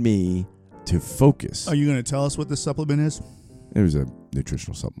allowed me to focus. Are you going to tell us what this supplement is? It was a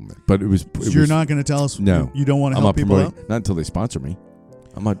nutritional supplement, but it was. You're not going to tell us? No. You don't want to I'm help not people promoting, out? not until they sponsor me.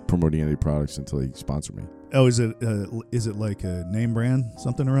 I'm not promoting any products until they sponsor me. Oh, is it like a name brand,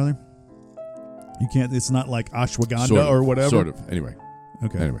 something or other? You can't. It's not like ashwagandha or whatever. Sort of. Anyway.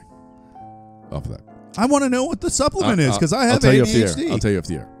 Okay. Anyway. Off of that. I want to know what the supplement is because I have I'll tell you off the ADHD. air. I'll tell you off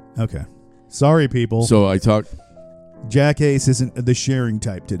the air. Okay. Sorry, people. So I talked. Jack Ace isn't the sharing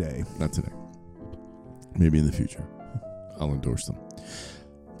type today. Not today. Maybe in the future. I'll endorse them.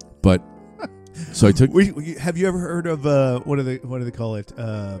 But so I took. Have you ever heard of what do they call it?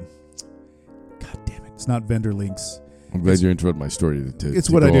 God damn it! It's not vendor links. I'm glad you interrupted my story to It's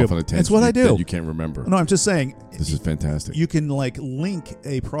what I go do. off on a tangent It's what I do. that you can't remember. No, I'm just saying. This is fantastic. You can like link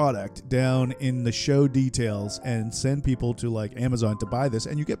a product down in the show details and send people to like Amazon to buy this,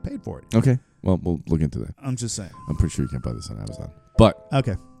 and you get paid for it. Okay. Well, we'll look into that. I'm just saying. I'm pretty sure you can't buy this on Amazon. But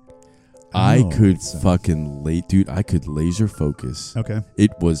Okay. I Oh, could so- fucking dude. I could laser focus. Okay.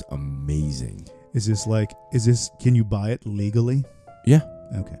 It was amazing. Is this? Can you buy it legally? Yeah.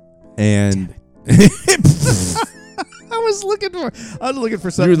 Okay. And I was looking for you something. were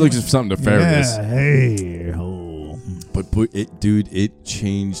looking for something nefarious. Yeah. Hey. Oh. But it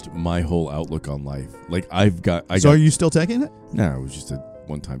changed my whole outlook on life. Like So are you still taking it? No, it was just a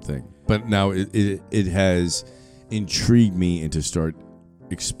one-time thing. But now it has intrigued me into start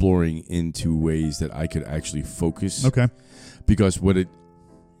exploring into ways that I could actually focus. Okay. Because what it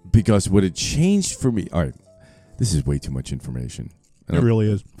changed for me. All right, this is way too much information. It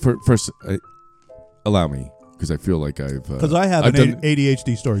really is. First, allow me, because I feel like Because I have I've an done-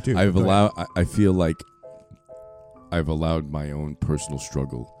 ADHD story too. Go ahead. I feel like I've allowed my own personal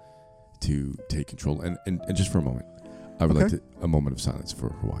struggle to take control. And just for a moment, I would Okay. like a moment of silence for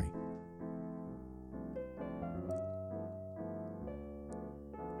Hawaii.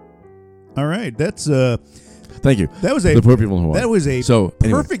 All right. That's Thank you. that was The poor people in Hawaii. that was a So,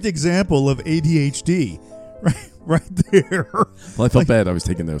 anyway. perfect example of ADHD. Right there. Well, I felt bad. I was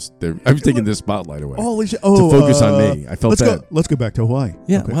taking taking this spotlight away. Holy shit. To Oh, focus on me. I felt let's bad. Let's go back to Hawaii.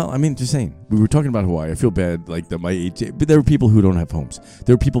 Yeah, Okay. well, I mean, just saying. We were talking about Hawaii. I feel bad, like that. My age, but there are people who don't have homes.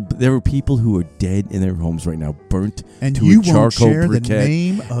 There are people who are dead in their homes right now, burnt And to you a charcoal won't share the briquette.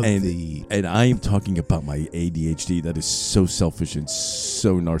 name of and the. and I am talking about my ADHD. That is so selfish and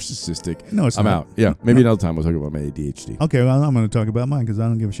so narcissistic. No, it's I'm not. out. Yeah, maybe another time we'll talk about my ADHD. Okay, well, I'm going to talk about mine because I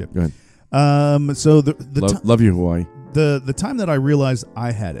don't give a shit. Go ahead. So the Love you, Hawaii. the time that I realized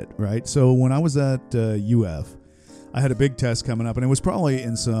I had it, right? So when I was at UF, I had a big test coming up, and it was probably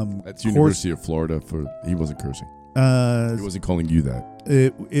in some That's University of Florida. He wasn't cursing. He wasn't calling you that.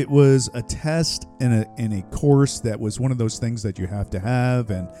 It was a test in a course that was one of those things that you have to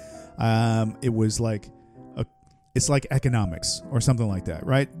have, and it was like it's like economics or something like that,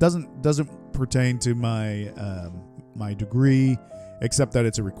 right? Doesn't pertain to my my degree, except that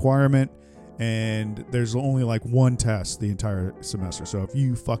it's a requirement. And there's only like one test the entire semester. So if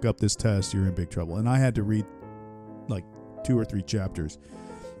you fuck up this test, you're in big trouble. And I had to read like 2 or 3 chapters.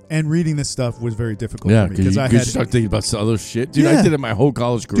 And reading this stuff was very difficult Yeah, for me. because you I had start thinking about some other shit. Dude, I Yeah. did it my whole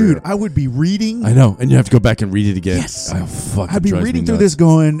college career. Dude, I would be reading. I know. And you have to go back and read it again. Yes. Oh, fuck. I'd be reading through this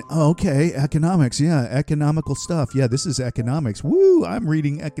going, oh, okay, economics. Yeah, economical stuff. Yeah, this is economics. Woo, I'm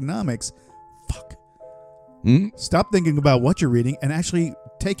reading economics. Fuck. Stop thinking about what you're reading and actually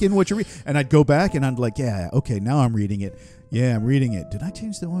take in what you're reading. And I'd go back and I'm like, yeah, okay, now I'm reading it. Yeah, I'm reading it. Did I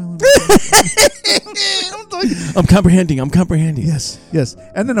change the oil? I'm comprehending. Yes.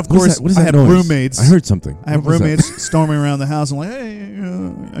 And then, of What is course, that? What is I that have noise? roommates. I heard something. I have What was that? roommates storming around the house. I'm like, hey,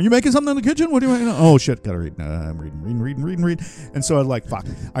 are you making something in the kitchen? What do you want? Oh, shit, gotta read. I'm reading. And so I was like, fuck.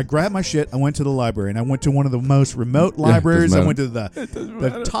 I grabbed my shit. I went to the library, and I went to one of the most remote libraries. I matter. went to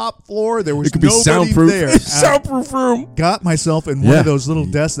the top floor. There was It could be nobody soundproof. there. Soundproof room. Got myself in one Yeah. of those little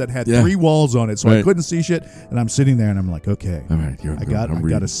desks that had Yeah. 3 walls on it, so I Right. couldn't see shit. And I'm sitting there, and I'm like, okay. All right, here I got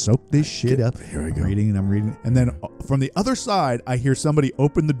to soak this shit up. Here I go. I'm reading, and then from the other side, I hear somebody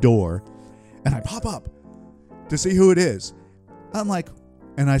open the door, and I pop up to see who it is. I'm like,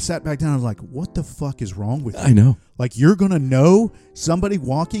 and I sat back down. I was like, what the fuck is wrong with you? I know. Like, you're going to know somebody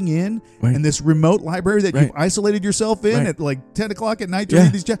walking in this remote library that you've isolated yourself in at like 10 o'clock at night to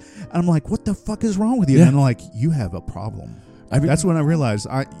read these. And I'm like, what the fuck is wrong with you? And I'm like, you have a problem. That's when I realized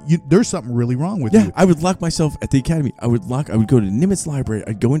there's something really wrong with you. I would lock myself at the academy. I would go to Nimitz Library.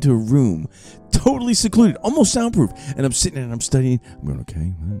 I'd go into a room, totally secluded, almost soundproof. And I'm sitting there and I'm studying. I'm going,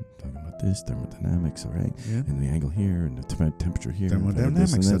 okay, talking about this, thermodynamics, all right? Yeah. And the angle here and the temperature here.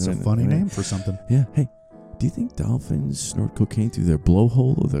 Thermodynamics, that's a funny name for something. Yeah. Hey, do you think dolphins snort cocaine through their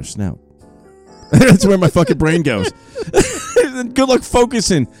blowhole or their snout? That's where my fucking brain goes. Good luck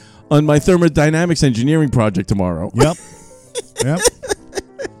focusing on my thermodynamics engineering project tomorrow. Yep. Yep.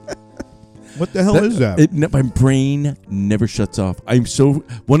 What the hell is that? My brain never shuts off.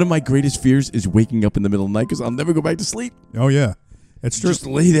 One of my greatest fears is waking up in the middle of the night because I'll never go back to sleep. Oh, yeah. It's true. Just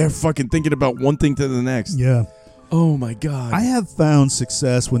lay there fucking thinking about one thing to the next. Yeah. Oh, my God. I have found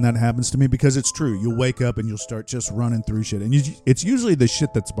success when that happens to me because it's true. You'll wake up and you'll start just running through shit. And it's usually the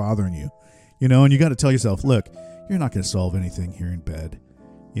shit that's bothering you. And you got to tell yourself, look, you're not going to solve anything here in bed.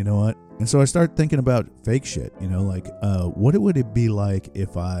 You know what? And so I start thinking about fake shit, like what would it be like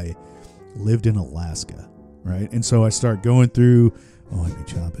if I lived in Alaska, right? And so I start going through, I'd be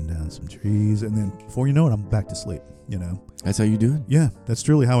chopping down some trees. And then before you know it, I'm back to sleep, That's how you do it? Yeah, that's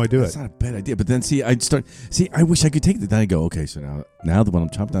truly how I do it. That's not a bad idea. But then, I wish I could take that. Then I go, okay, so now that when I'm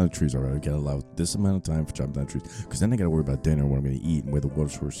chopping down the trees, all right, I got to allow this amount of time for chopping down trees. Because then I got to worry about dinner, what I'm going to eat, and where the water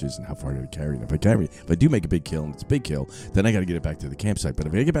source is, and how far I got to carry it. If I do make a big kill, and it's a big kill, then I got to get it back to the campsite. But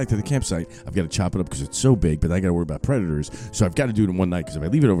if I get back to the campsite, I've got to chop it up because it's so big, but I got to worry about predators. So I've got to do it in one night, because if I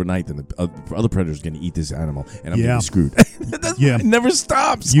leave it overnight, then the other predators are going to eat this animal, and I'm going to be screwed. It never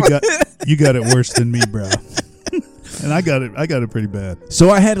stops. You got it worse than me, bro. And I got it pretty bad. So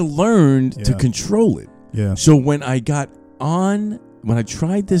I had to learn to control it. Yeah. So when I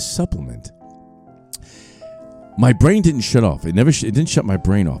tried this supplement, my brain didn't shut off. It didn't shut my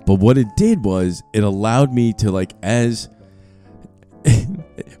brain off. But what it did was it allowed me to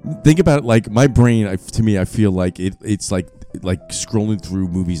think about it like my brain. To me, I feel like it's like scrolling through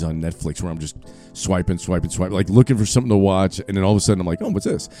movies on Netflix where I'm just swiping, like looking for something to watch, and then all of a sudden I'm like, oh, what's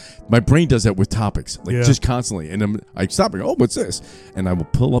this? My brain does that with topics, just constantly, and I stop and go, oh, what's this? And I will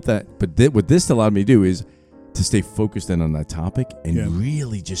pull up that. But what this allowed me to do is to stay focused in on that topic and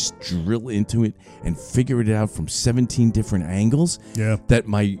really just drill into it and figure it out from 17 different angles that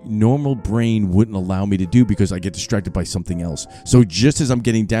my normal brain wouldn't allow me to do because I get distracted by something else. So just as I'm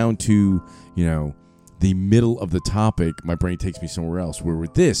getting down to, the middle of the topic, my brain takes me somewhere else. Where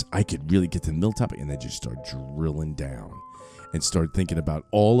with this, I could really get to the middle topic and then just start drilling down and start thinking about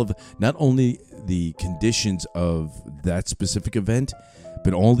all of not only the conditions of that specific event,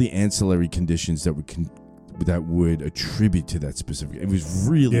 but all the ancillary conditions that would attribute to that specific. It was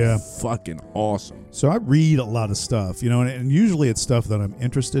really fucking awesome. So I read a lot of stuff, and usually it's stuff that I'm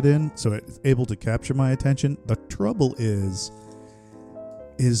interested in, so it's able to capture my attention. The trouble is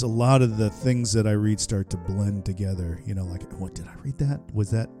a lot of the things that I read start to blend together. Like, what did I read that?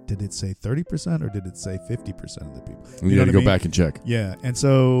 Did it say 30% or did it say 50% of the people? You got to go back and check. Yeah. And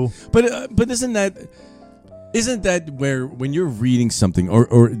so, but isn't that where when you're reading something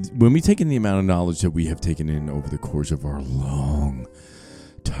or when we take in the amount of knowledge that we have taken in over the course of our long,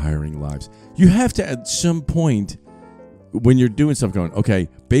 tiring lives, you have to at some point when you're doing stuff going, okay,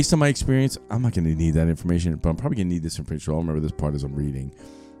 based on my experience, I'm not going to need that information, but I'm probably going to need this information. So I'll remember this part as I'm reading.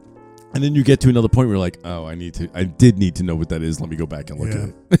 And then you get to another point where you're like, oh, I did need to know what that is. Let me go back and look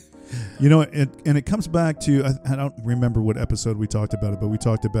at it. And it comes back to, I don't remember what episode we talked about it, but we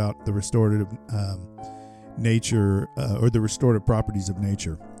talked about the restorative nature or the restorative properties of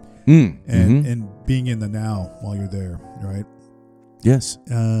nature and being in the now while you're there, right? Yes.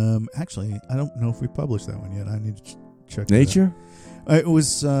 Actually, I don't know if we published that one yet. I need to check nature. It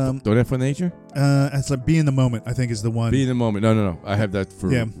was don't have for nature. It's like be in the moment. I think is the one. Be in the moment. No. I have that for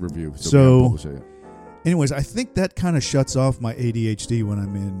review. So anyways, I think that kind of shuts off my ADHD when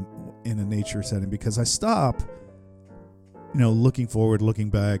I'm in a nature setting because I stop, looking forward, looking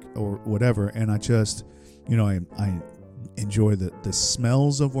back, or whatever, and I just, I enjoy the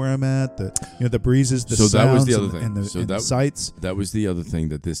smells of where I'm at, the breezes, the sounds, that was the other thing. And the sights. That was the other thing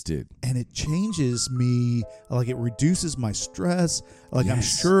that this did. And it changes me, like it reduces my stress. Like I'm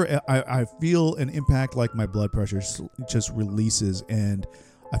sure I feel an impact, like my blood pressure just releases and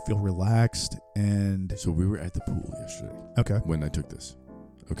I feel relaxed. And so we were at the pool yesterday. Okay. When I took this.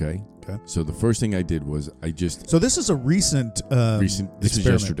 Okay. So the first thing I did was So this is a recent this was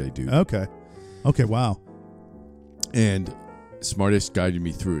yesterday, dude. Okay. Wow. And Smartest guided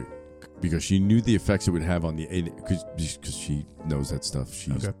me through it. because she knew the effects it would have on the because she knows that stuff.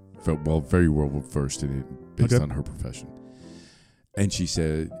 She's very well versed in it based on her profession. And she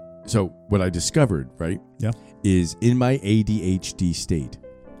said, so what I discovered, right? Yeah. Is in my ADHD state,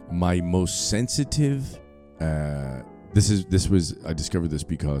 my most sensitive. I discovered this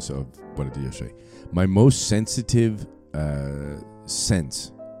because of what I did yesterday. My most sensitive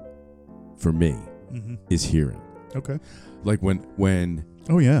sense for me is hearing. Okay. Like when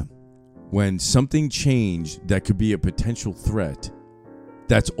oh yeah, when something changed that could be a potential threat,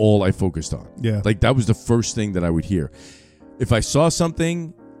 that's all I focused on. Yeah. Like that was the first thing that I would hear. If I saw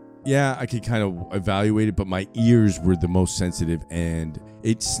something, yeah, I could kind of evaluate it, but my ears were the most sensitive, and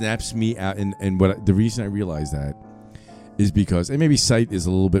it snaps me out. And the reason I realized that is because, and maybe sight is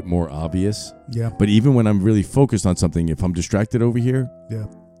a little bit more obvious. Yeah. But even when I'm really focused on something, if I'm distracted over here, yeah,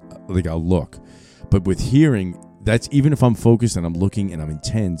 like I'll look. But with hearing, that's even if I'm focused and I'm looking and I'm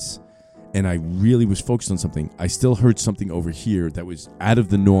intense, and I really was focused on something, I still heard something over here that was out of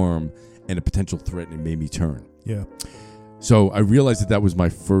the norm and a potential threat, and it made me turn. Yeah. So I realized that was my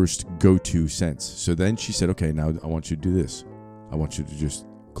first go-to sense. So then she said, okay, now I want you to do this. I want you to just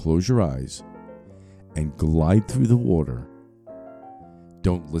close your eyes and glide through the water.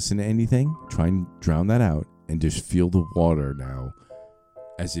 Don't listen to anything. Try and drown that out and just feel the water now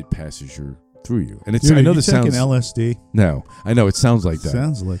as it passes through you. And it's, Dude, I know this taking sounds LSD. No, I know it sounds like that.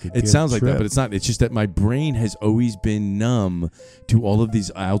 Sounds like it sounds like that, but it's not. It's just that my brain has always been numb to all of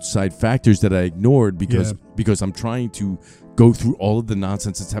these outside factors that I ignored because I'm trying to go through all of the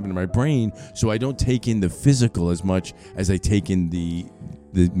nonsense that's happening in my brain, so I don't take in the physical as much as I take in the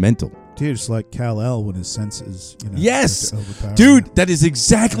mental. Dude, it's like Kal-El when his senses, yes, dude, that is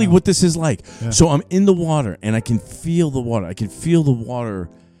exactly what this is like. Yeah. So I'm in the water and I can feel the water. I can feel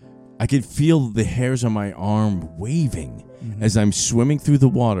the hairs on my arm waving as I'm swimming through the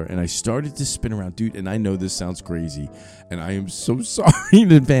water, and I started to spin around, dude. And I know this sounds crazy, and I am so sorry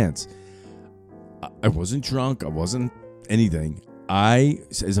in advance. I wasn't drunk. I wasn't anything.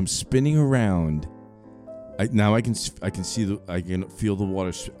 As I'm spinning around, I can feel the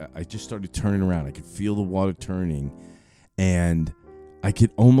water. I just started turning around. I could feel the water turning, and I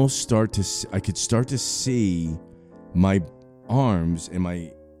could almost start to see my arms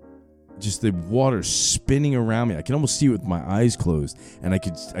and just the water spinning around me. I could almost see it with my eyes closed, and I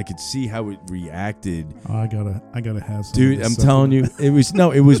could see how it reacted. Oh, I gotta have some. Dude, I'm telling you, it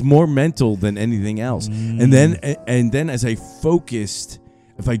was more mental than anything else. And then as I focused,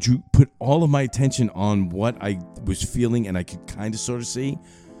 if I put all of my attention on what I was feeling, and I could kind of sort of see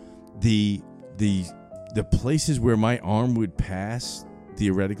the places where my arm would pass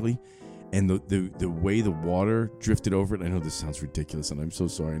theoretically, and the way the water drifted over it. I know this sounds ridiculous, and I'm so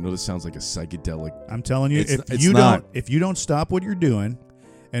sorry. I know this sounds like a psychedelic. I'm telling you, if you don't stop what you're doing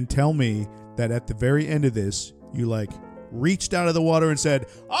and tell me that at the very end of this, you reached out of the water and said,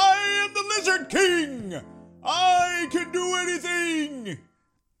 "I am the Lizard King. I can do anything."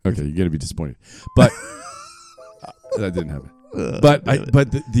 Okay, you're gonna be disappointed, but that didn't happen. But I get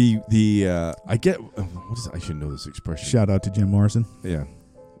what is it? I should know this expression. Shout out to Jim Morrison. Yeah.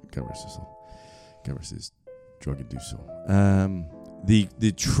 God rest his soul. God rest his drug-induced soul.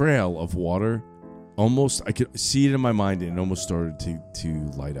 The trail of water, almost I could see it in my mind, and it almost started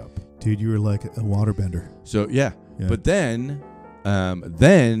to light up. Dude, you were like a waterbender. So yeah. But then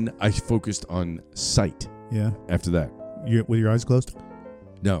I focused on sight. Yeah. After that, with your eyes closed?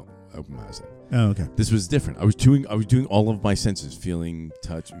 No, I opened my eyes. Oh, okay. This was different. I was doing all of my senses: feeling,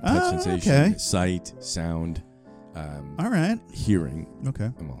 touch sensation, sight, sound. All right. Hearing.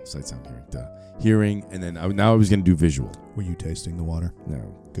 Okay. Well, sight, sound, hearing. Hearing, and then now I was going to do visual. Were you tasting the water? No.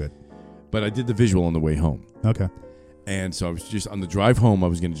 Good. But I did the visual on the way home. Okay. And so I was just on the drive home. I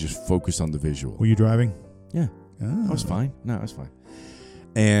was going to just focus on the visual. Were you driving? Yeah. Oh. I was fine. No, I was fine.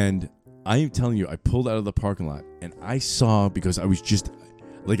 And I am telling you, I pulled out of the parking lot, and I saw, because I was just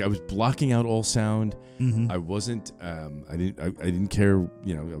I was blocking out all sound. Mm-hmm. I wasn't. I didn't care.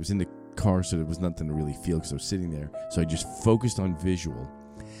 I was in the car, so there was nothing to really feel because I was sitting there. So I just focused on visual,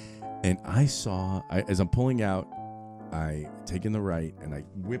 and I saw, as I'm pulling out, I take in the right, and I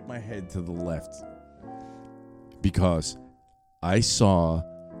whip my head to the left because I saw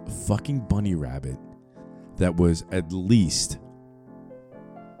a fucking bunny rabbit that was at least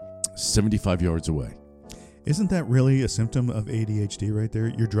 75 yards away. Isn't that really a symptom of ADHD right there?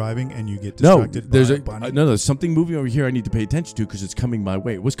 You're driving and you get distracted by a bunny? No, there's something moving over here I need to pay attention to because it's coming my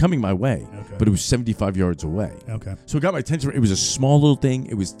way. It was coming my way, but it was 75 yards away. Okay. So it got my attention. It was a small little thing.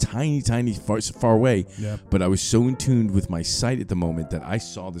 It was tiny, far away. Yeah. But I was so in tune with my sight at the moment that I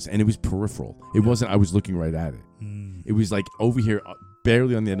saw this, and it was peripheral. It wasn't, I was looking right at it. It was like over here,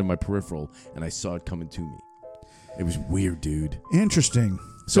 barely on the end of my peripheral, and I saw it coming to me. It was weird, dude. Interesting.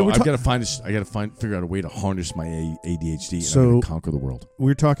 So I gotta figure out a way to harness my ADHD and So- I'm gonna conquer the world.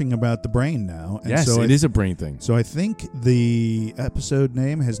 We're talking about the brain now. And Yes, so it is a brain thing. So I think the episode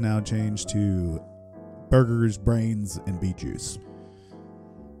name has now changed to Burgers, Brains, and Beet Juice.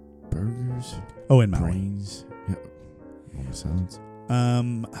 Burgers, Oh, and Maui. brains. Yeah. Moment of silence.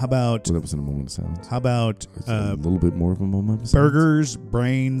 How about Well, that wasn't a moment of silence. how about It's a little bit more of a moment of silence. Burgers,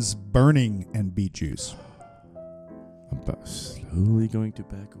 Brains, Burning, and Beet Juice? I'm about slowly going to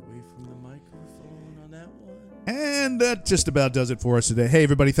back away from the microphone on that one. And that just about does it for us today. Hey,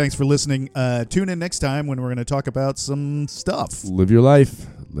 everybody, thanks for listening. Tune in next time when we're going to talk about some stuff. Live your life.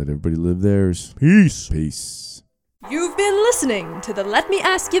 Let everybody live theirs. Peace. Peace. You've been listening to the Let Me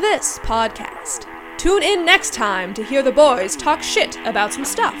Ask You This podcast. Tune in next time to hear the boys talk shit about some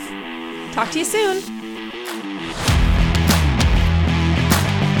stuff. Talk to you soon.